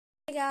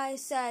Hey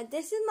guys, so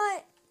this is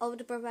my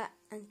older brother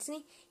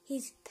Anthony.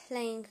 He's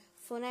playing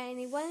Fortnite and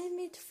he wanted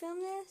me to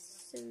film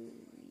this, so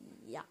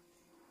yeah.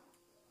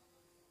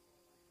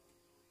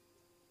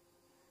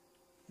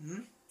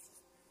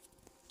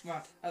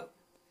 Right,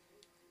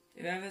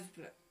 remember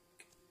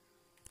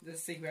the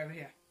secret over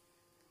here.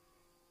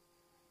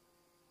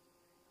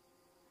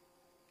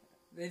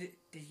 Did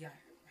you?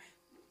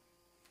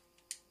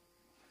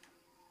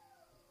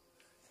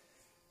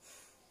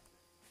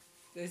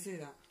 Did you see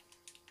that?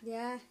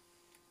 Yeah.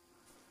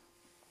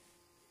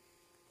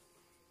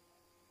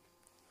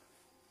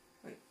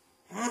 Wait.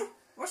 Huh?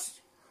 What?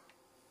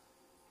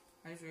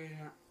 I just reading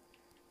that.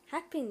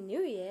 Happy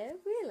New Year,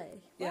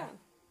 really? Yeah. Wow.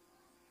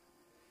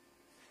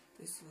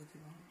 This is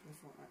looking like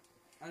Fortnite.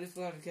 I just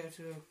thought I'd go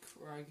to a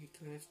craggy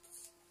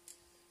cliffs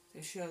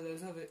to show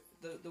those other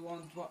the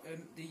ones what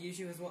the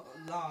YouTubers what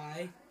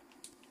lie.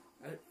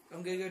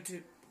 I'm gonna go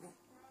to.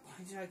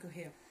 Why did I go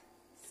here?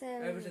 So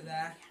Over to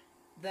there.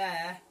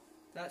 There.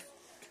 That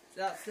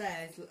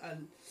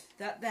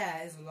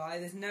there is a lie.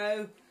 There's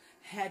no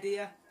head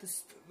here. The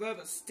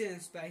robot's still in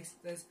space.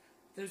 Those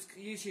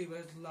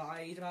YouTubers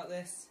lied about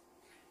this.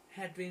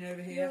 Head being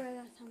over here. You're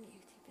allowed to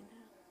YouTube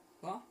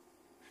now. What?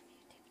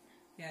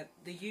 Yeah,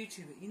 the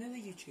YouTuber. You know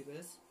the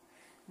YouTubers,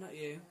 not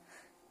you.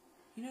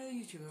 You know the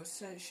YouTubers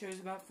so shows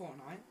about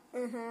Fortnite.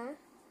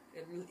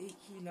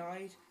 He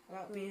lied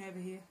about being over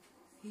here.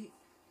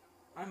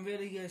 I'm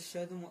really gonna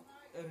show them what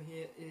over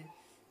here is.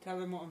 Tell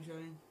them what I'm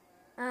showing.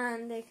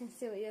 And they can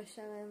see what you're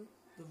showing.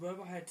 The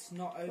robot head's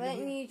not over Why here.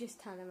 don't you just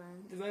tell them,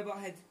 man? The robot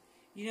head.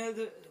 You know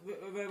the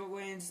robot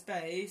way in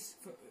space.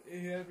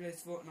 Whoever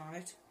plays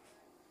Fortnite.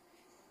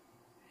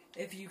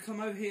 If you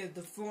come over here,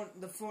 the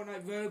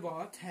Fortnite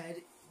robot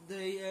head,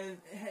 the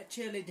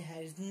cheerleader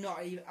head is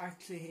not even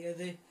actually here.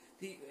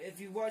 If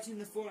you're watching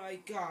the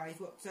Fortnite guide,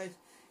 what says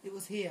it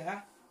was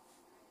here,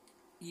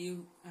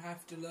 you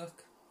have to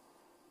look.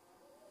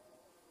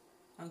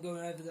 I'm going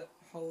over the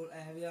whole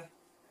area.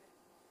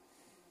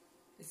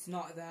 It's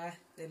not there.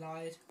 They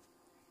lied.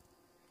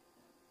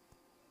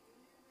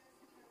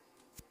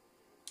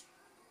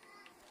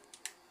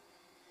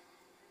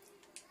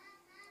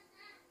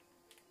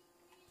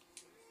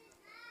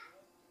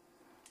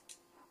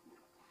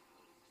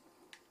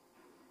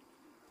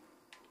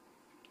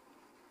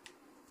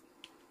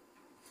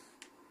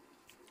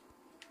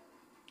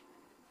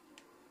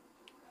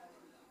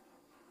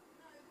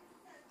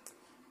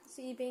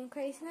 So you being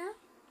crazy now?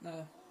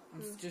 No,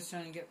 I'm just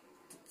trying to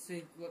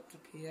see what's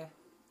up here.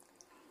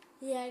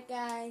 Yeah,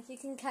 guys, you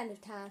can kind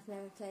of tell I've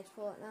never played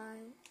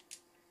Fortnite.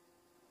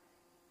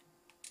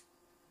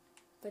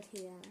 But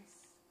he has.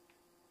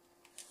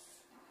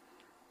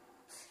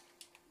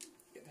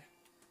 Get there.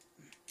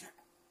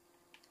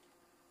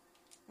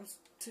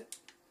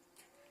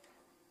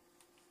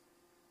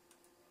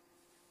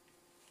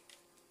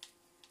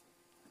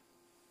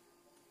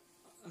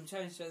 I'm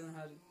trying to show them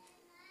how to.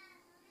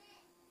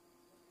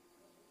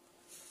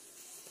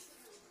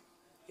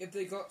 If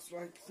they got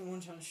like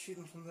someone trying to shoot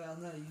them from there,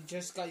 no, you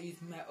just got to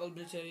use metal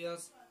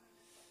materials.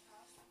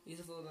 These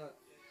are for that.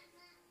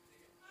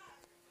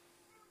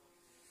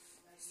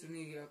 Still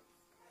need to get up.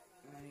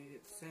 I need to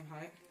get the same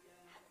height.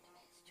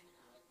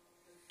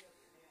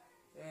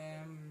 I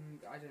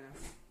don't know.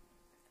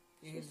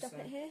 You can Stop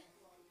it here.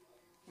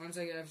 Once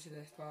I get over to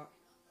this part.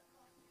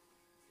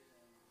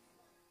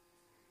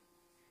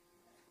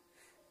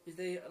 If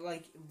they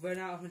like run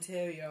out of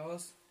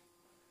materials.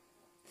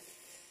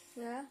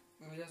 Yeah.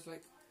 And we just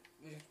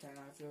don't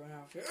have to run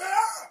out of it.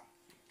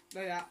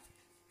 Like that.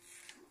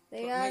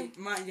 There you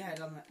go. Mind your head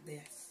on that.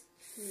 Yes.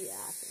 Yeah,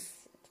 I think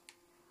so.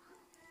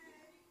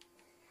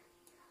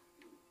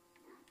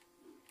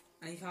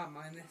 And you can't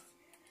mind this.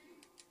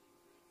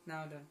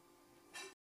 Now done.